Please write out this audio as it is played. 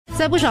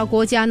在不少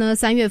国家呢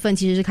，3月份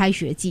其实是开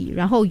学季，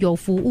然后有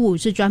服务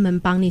是专门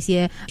帮那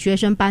些学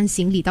生搬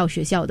行李到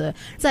学校的。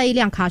在一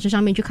辆卡车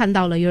上面就看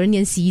到了有人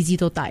连洗衣机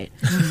都带，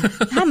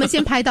他们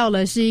先拍到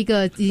了是一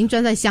个已经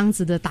装在箱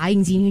子的打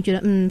印机，你就觉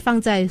得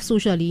放在宿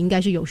舍里应该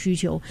是有需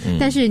求，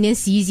但是连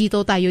洗衣机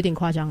都带有点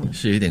夸张了，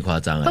是有点夸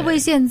张。会不会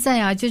现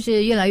在啊，就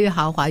是越来越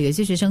豪华，有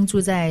些学生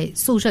住在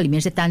宿舍里面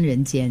是单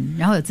人间，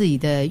然后有自己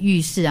的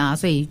浴室啊，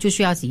所以就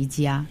需要洗衣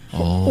机啊。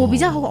我比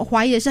较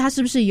怀疑的是他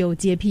是不是有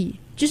洁癖，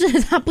就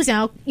是他不想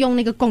要用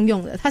那个共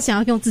用的，他想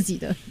要用自己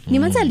的。你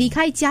们在离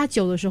开家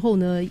久的时候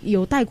呢，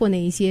有带过哪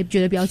一些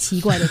觉得比较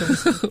奇怪的东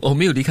西？我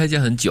没有离开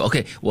家很久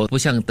OK， 我不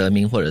像德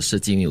明或者是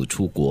金有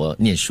出国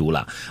念书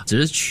啦，只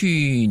是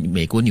去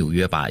美国纽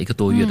约吧，1个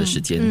多月的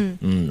时间，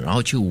然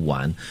后去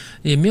玩，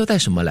也没有带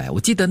什么来。我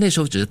记得那时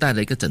候只是带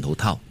了一个枕头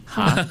套。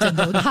枕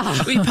头套，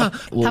因为怕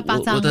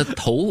我的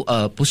头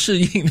不适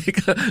应那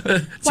个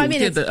外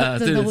面的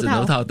对枕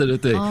头套，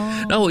对。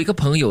然后我一个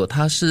朋友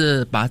他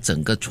是把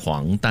整个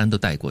床单都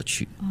带过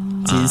去，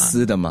金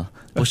丝的吗？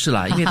不是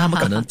啦，因为他们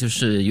可能就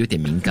是有点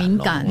敏感，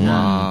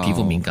皮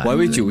肤敏感。我以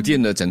为酒店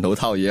的枕头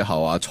套也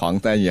好啊，床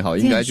单也好，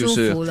应该就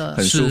是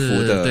很舒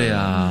服的，对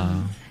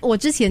啊。我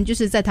之前就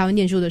是在台湾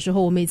念书的时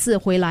候，我每次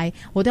回来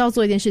我都要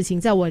做一件事情，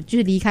在我就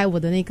是离开我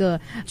的那个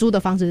租的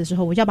房子的时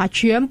候，我就要把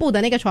全部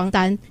的那个床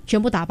单全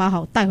部打包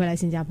好带回来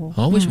新加坡。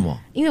为什么？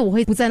因为我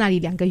会不在那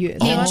里2个月。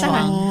念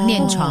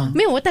床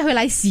没有，我带回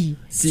来洗，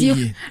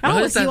然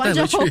后我洗完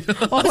之后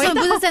我回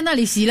不是在那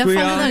里洗了，放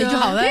在那里就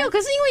好了。没有，可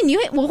是因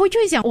为我会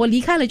想我离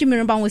开了就没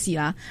人帮我洗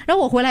啦，然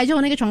后我回来之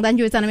后那个床单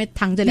就会在那边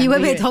躺着2个月。你会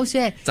不会同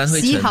学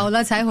洗好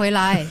了才回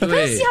来？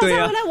对，洗好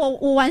才回来，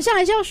我晚上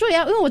还是要睡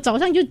啊，因为我早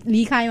上就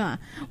离开嘛，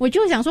我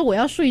就想说我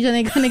要睡着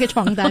那个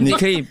床单。你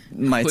可以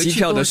买机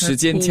票的时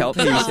间调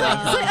配一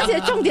下。所以而且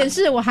重点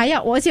是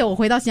而且我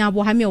回到新加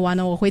坡还没有完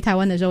呢，我回台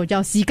湾的时候我就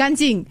要洗干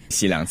净，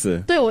洗2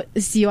次。对，我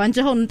洗完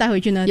之后呢带回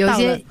去呢，有一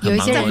些人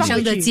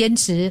生的坚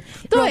持，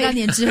若干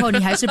年之后你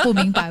还是不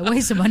明白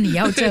为什么你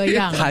要这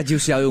样。他就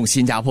是要用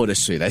新加坡的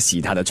水来洗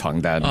他的床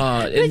单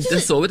啊，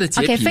所谓的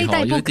洁癖非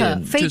带不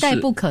可，非带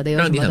不可的有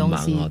什么东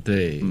西？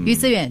对，于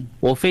思远，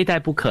我非带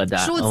不可的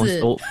梳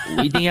子，我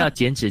一定要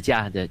剪指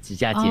甲的指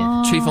甲剪，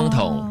吹风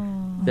筒，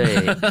对，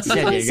指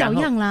甲剪，小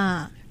样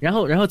啦。然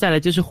后再来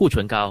就是护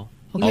唇膏。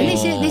那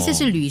些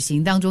是旅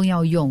行当中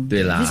要用的，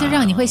对啦，就是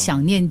让你会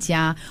想念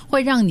家，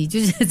会让你就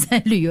是在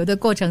旅游的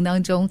过程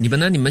当中，你们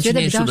去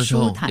念书的时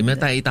候，你们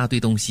带一大堆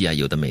东西啊，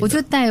有的没的。我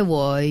就带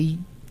我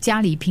家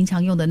里平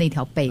常用的那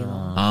条被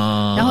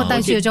了然后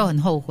带去了之后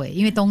很后悔，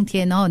因为冬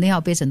天，然后那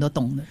条被绳都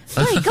冻了。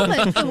对，根本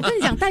我跟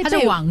你讲，带被它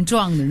是网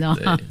状的，你知道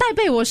吗？带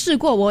被我试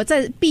过，我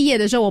在毕业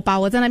的时候，我把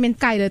我在那边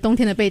盖的冬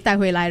天的被带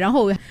回来，然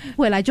后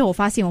回来之后我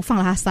发现我放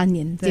了它3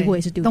年，结果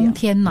也是丢掉。冬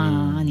天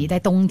嘛，你带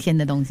冬天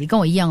的东西，跟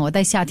我一样，我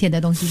带夏天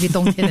的东西去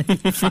冬天的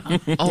地方。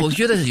我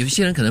觉得有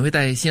些人可能会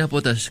带新加坡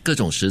的各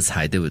种食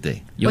材，对不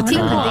对？我听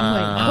过，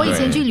我以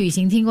前去旅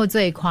行听过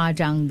最夸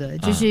张的，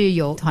就是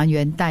有团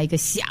员带一个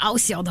小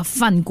小的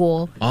饭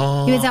锅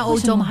因为在欧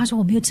洲嘛，他说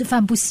我没有吃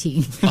饭不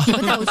行，你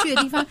们带我去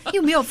的地方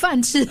又没有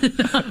饭吃，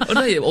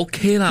那也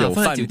OK 啦，有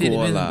饭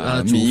锅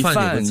啦，米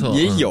饭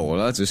也有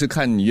了，只是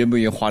看你愿不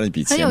愿意花那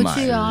笔钱买。很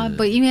有趣啊，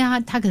不，因为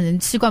他可能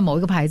吃惯某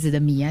一个牌子的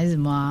米还是什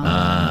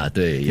么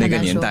对，那个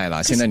年代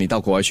啦，现在你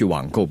到国外去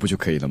网购不就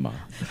可以了吗？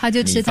他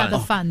就吃他的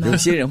饭了。有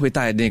些人会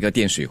带那个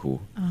电水壶，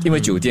因为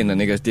酒店的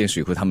那个电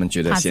水壶，他们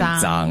觉得嫌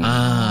脏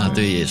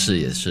对，也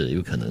是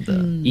有可能的。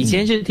以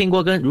前是听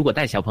过，如果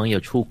带小朋友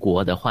出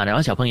国的话，然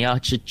后小朋友要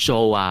吃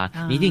粥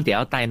你一定得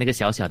要带那个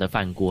小小的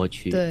饭锅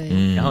去，对，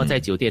然后在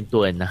酒店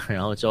炖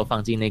然后之后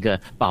放进那个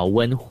保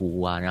温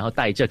壶然后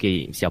带着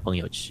给小朋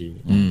友吃。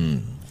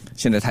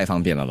现在太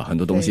方便了，很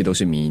多东西都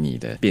是迷你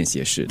的便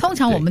携式的。通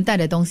常我们带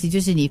的东西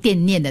就是你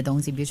惦念的东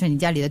西，比如说你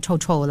家里的臭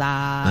臭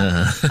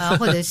啦，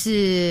或者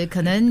是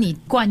可能你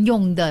惯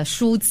用的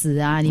梳子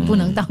啊，你不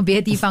能到别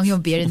的地方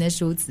用别人的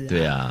梳子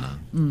对啊，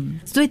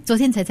所以昨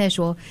天才在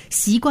说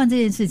习惯这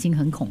件事情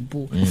很恐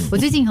怖。我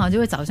最近好像就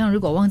会早上如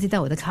果忘记带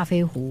我的咖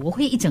啡壶，我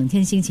会一整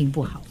天心情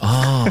不好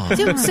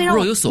就虽然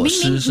我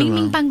明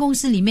明办公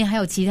室里面还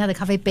有其他的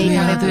咖啡杯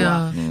咖啡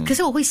壶可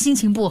是我会心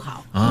情不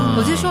好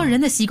我就说人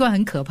的习惯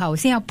很可怕，我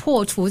现在要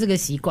破除这个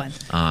习惯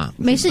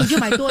没事你就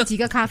买多几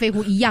个咖啡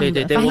壶一样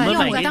的。对，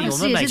我当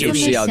时也是这么想，就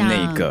是要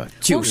那个，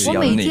就是要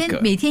那个。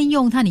我每天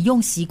用它，你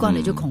用习惯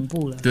了就恐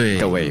怖了。对，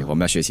各位，我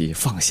们要学习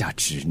放下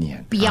执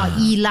念，不要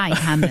依赖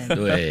他们。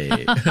对。